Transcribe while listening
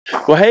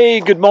Well, hey,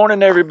 good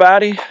morning,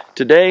 everybody.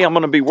 Today I'm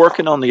going to be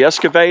working on the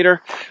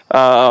excavator.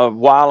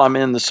 While I'm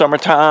in the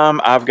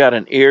summertime, I've got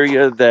an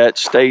area that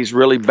stays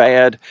really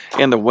bad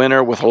in the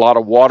winter with a lot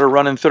of water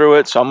running through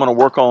it. So I'm going to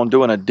work on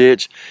doing a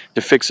ditch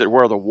to fix it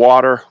where the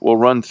water will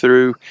run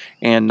through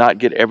and not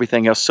get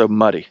everything else so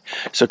muddy.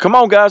 So come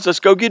on, guys, let's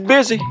go get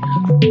busy.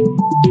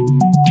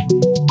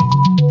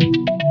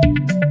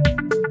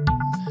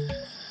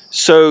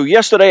 So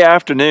yesterday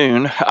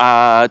afternoon,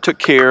 I took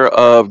care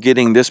of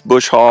getting this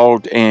bush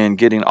hauled and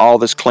getting all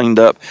this cleaned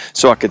up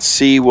so I could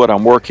see what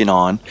I'm working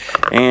on.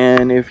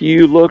 And if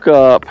you look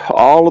up,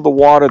 all of the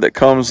water that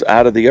comes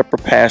out of the upper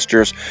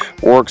pastures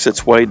works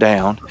its way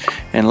down.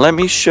 And let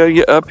me show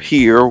you up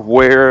here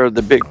where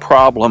the big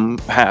problem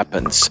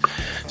happens.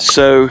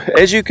 So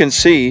as you can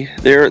see,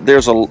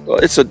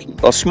 it's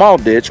a small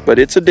ditch, but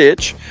it's a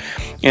ditch.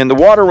 And the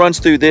water runs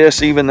through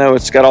this, even though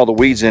it's got all the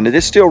weeds in it,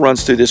 it still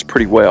runs through this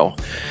pretty well.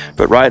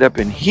 But right up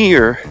in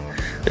here,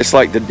 it's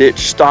like the ditch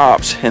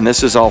stops and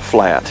this is all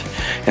flat.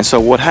 And so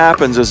what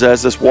happens is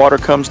as this water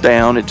comes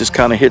down, it just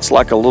kind of hits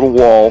like a little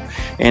wall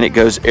and it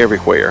goes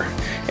everywhere.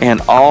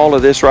 And all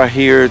of this right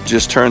here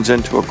just turns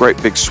into a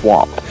great big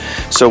swamp.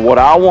 So what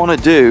I want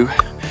to do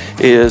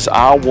is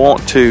I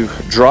want to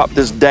drop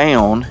this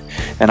down,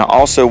 and I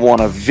also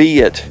want to V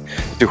it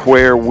to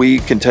where we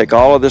can take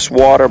all of this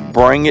water,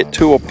 bring it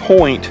to a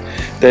point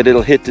that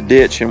it'll hit the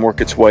ditch and work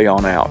its way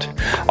on out.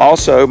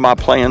 Also, my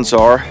plans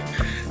are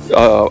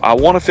I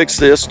want to fix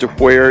this to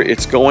where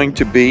it's going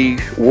to be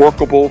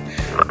workable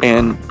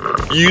and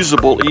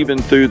usable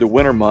even through the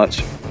winter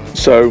months.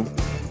 So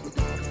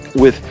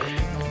with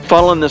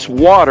funneling this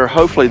water,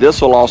 hopefully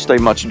this will all stay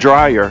much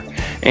drier,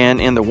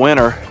 and in the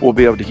winter we'll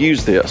be able to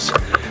use this.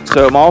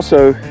 So I'm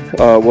also,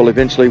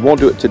 won't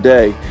do it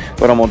today,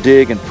 but I'm gonna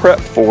dig and prep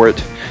for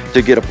it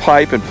to get a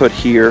pipe and put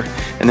here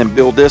and then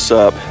build this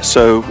up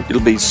so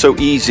it'll be so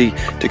easy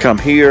to come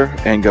here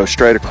and go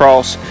straight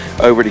across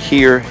over to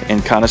here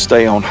and kind of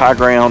stay on high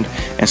ground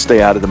and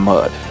stay out of the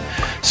mud.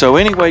 So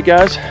anyway,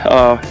 guys,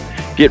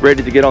 get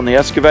ready to get on the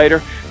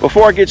excavator.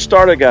 Before I get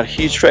started, I got a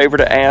huge favor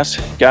to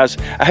ask. Guys,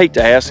 I hate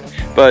to ask,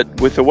 but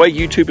with the way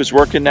YouTube is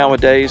working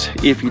nowadays,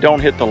 if you don't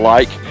hit the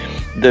like,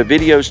 the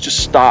videos just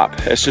stop.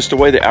 It's just the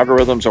way the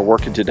algorithms are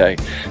working today.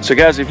 So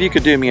guys, if you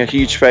could do me a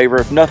huge favor,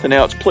 if nothing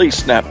else, please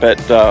snap that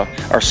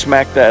or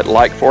smack that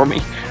like for me.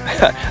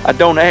 I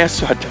don't ask,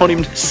 so I don't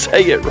even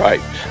say it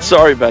right.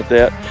 Sorry about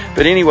that.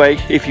 But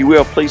anyway, if you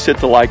will, please hit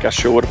the like. I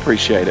sure would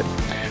appreciate it.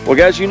 Well,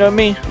 guys, you know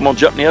me. I'm gonna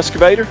jump in the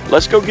excavator.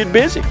 Let's go get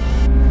busy.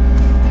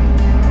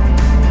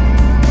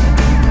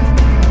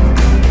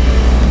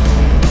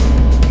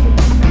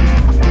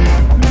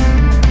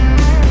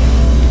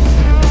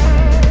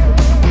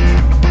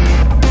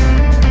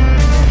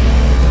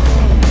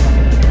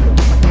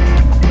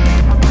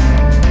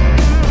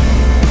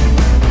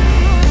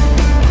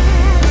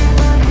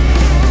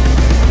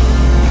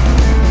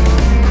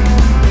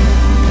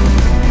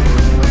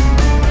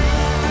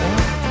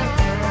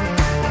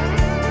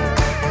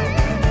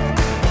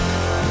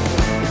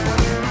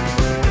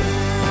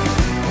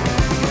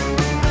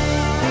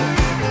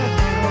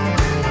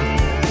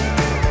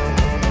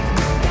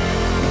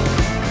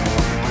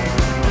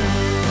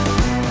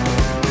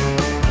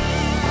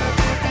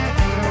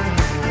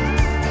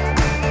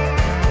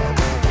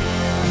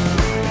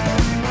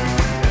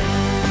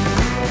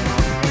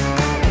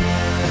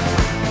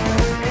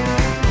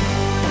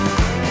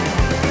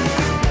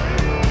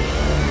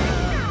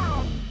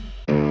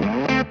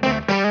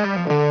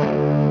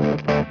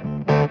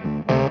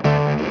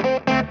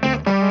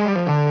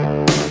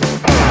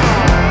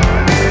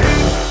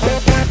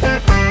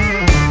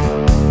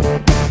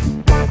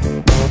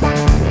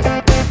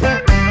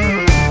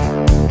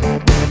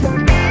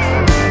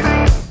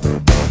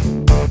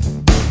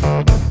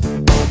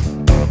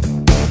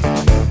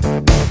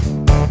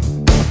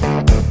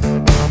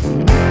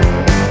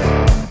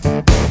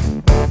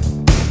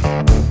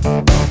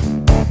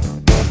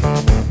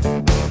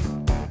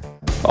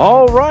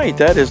 All right,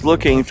 that is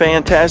looking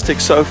fantastic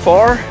so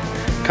far.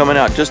 Coming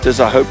out just as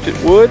I hoped it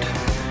would.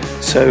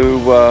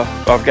 So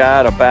I've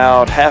got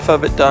about half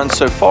of it done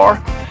so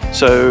far.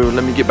 So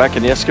let me get back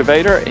in the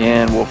excavator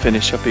and we'll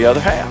finish up the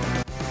other half.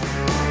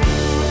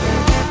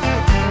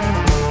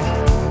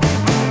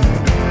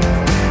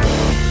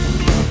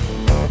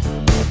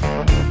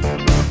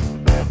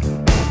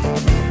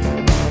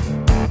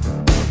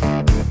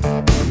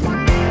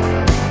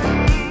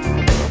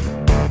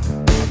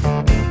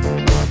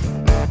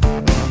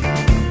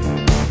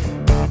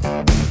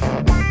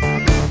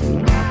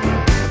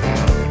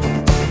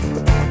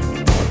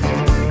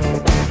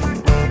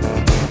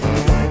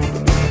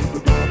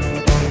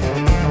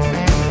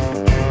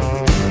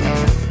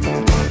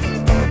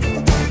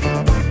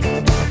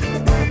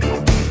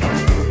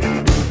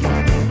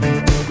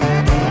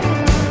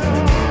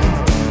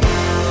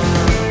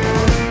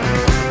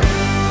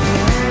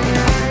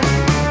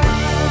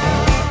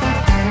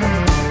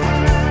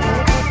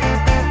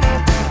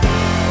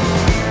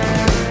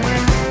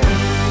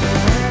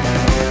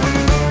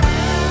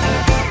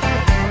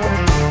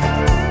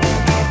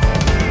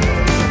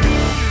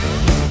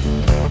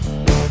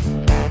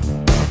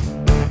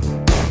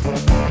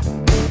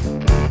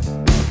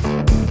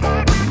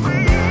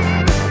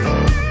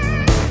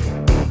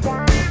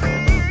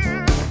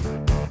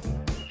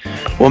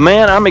 Well,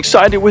 man, I'm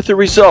excited with the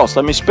results.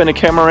 Let me spin the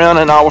camera around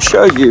and I will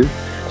show you.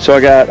 So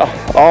I got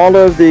all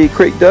of the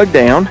creek dug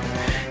down,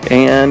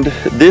 and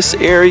this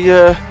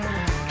area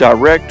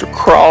direct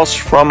across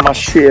from my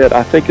shed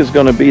I think is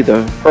going to be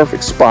the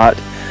perfect spot.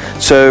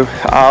 So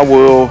I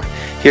will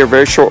here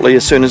very shortly,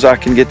 as soon as I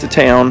can get to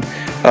town,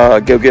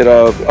 go get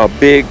a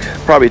big,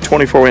 probably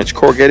 24-inch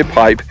corrugated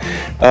pipe,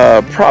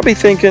 probably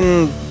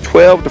thinking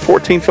 12 to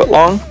 14 foot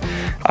long.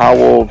 I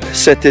will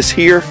set this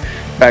here,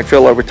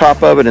 backfill over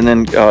top of it, and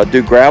then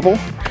do gravel.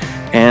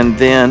 And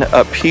then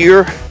up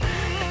here,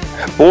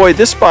 boy,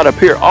 this spot up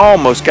here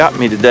almost got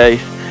me today.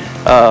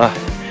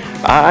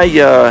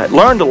 I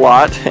learned a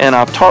lot, and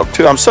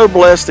I'm so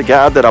blessed the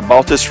guy that I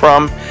bought this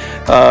from.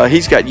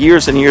 He's got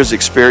years and years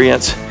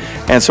experience,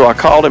 and so I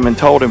called him and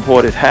told him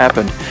what had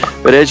happened.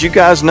 But as you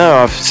guys know,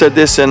 I've said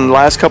this in the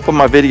last couple of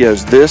my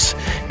videos, this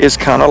is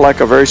kind of like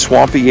a very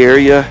swampy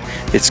area.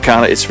 It's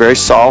very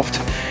soft,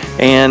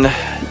 and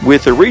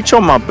with the reach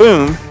on my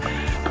boom,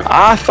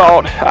 I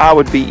thought I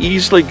would be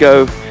easily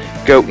go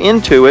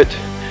into it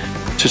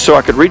so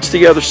I could reach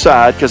the other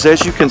side, because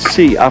as you can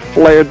see, I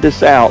flared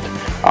this out.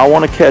 I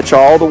want to catch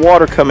all the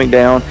water coming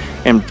down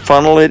and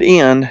funnel it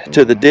in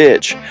to the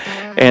ditch.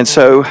 And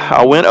so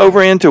I went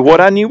over into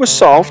what I knew was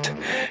soft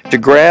to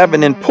grab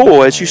and then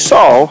pull, as you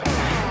saw.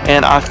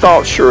 And I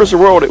thought, sure as the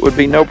world, it would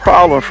be no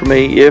problem for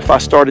me if I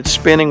started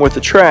spinning with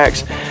the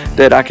tracks,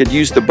 that I could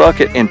use the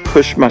bucket and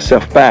push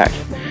myself back.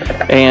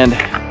 And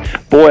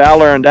boy, I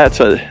learned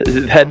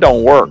that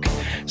don't work.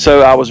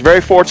 So I was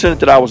very fortunate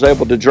that I was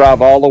able to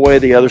drive all the way to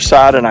the other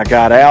side and I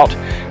got out.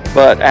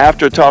 But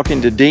after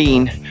talking to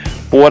Dean,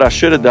 what I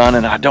should have done,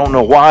 and I don't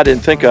know why I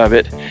didn't think of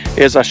it,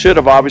 is I should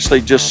have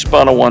obviously just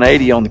spun a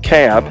 180 on the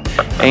cab.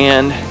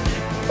 And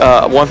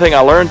one thing I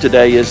learned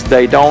today is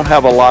they don't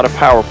have a lot of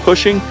power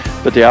pushing,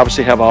 but they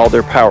obviously have all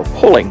their power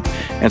pulling.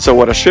 And so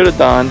what I should have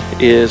done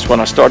is, when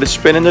I started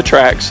spinning the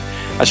tracks,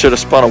 I should have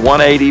spun a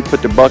 180,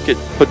 put the bucket,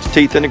 put the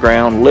teeth in the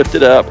ground,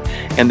 lifted up,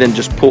 and then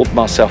just pulled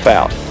myself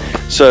out.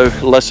 So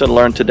lesson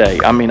learned today.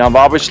 I mean,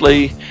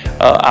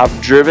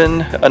 I've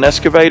driven an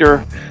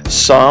excavator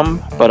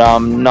some, but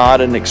I'm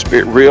not an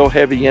real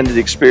heavy-ended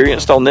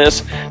experienced on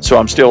this, so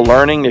I'm still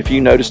learning. If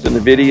you noticed in the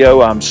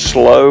video, I'm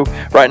slow.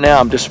 Right now,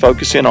 I'm just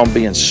focusing on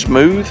being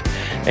smooth,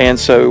 and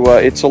so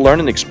it's a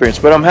learning experience,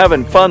 but I'm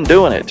having fun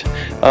doing it,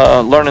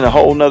 learning a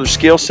whole nother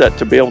skill set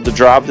to be able to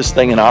drive this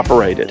thing and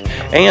operate it,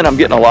 and I'm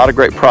getting a lot of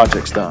great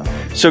projects done.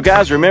 So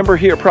guys, remember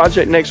here at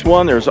Project Next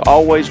One, there's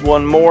always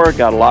one more.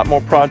 Got a lot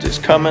more projects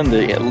coming.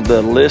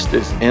 The list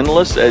is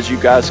endless, as you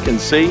guys can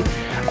see.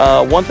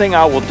 One thing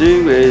I will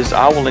do is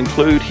I will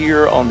include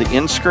here on the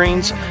end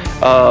screens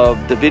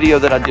the video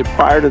that I did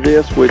prior to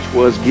this, which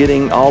was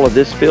getting all of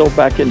this field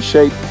back in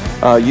shape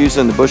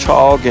using the bush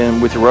hog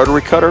and with the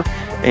rotary cutter,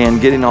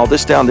 and getting all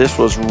this down. This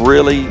was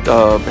really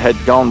had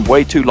gone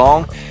way too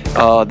long.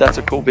 That's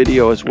a cool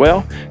video as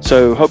well,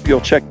 so hope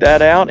you'll check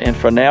that out. And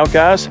for now,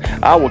 guys,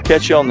 I will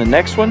catch you on the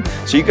next one.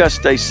 So you guys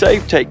stay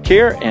safe, take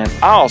care, and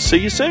I'll see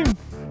you soon.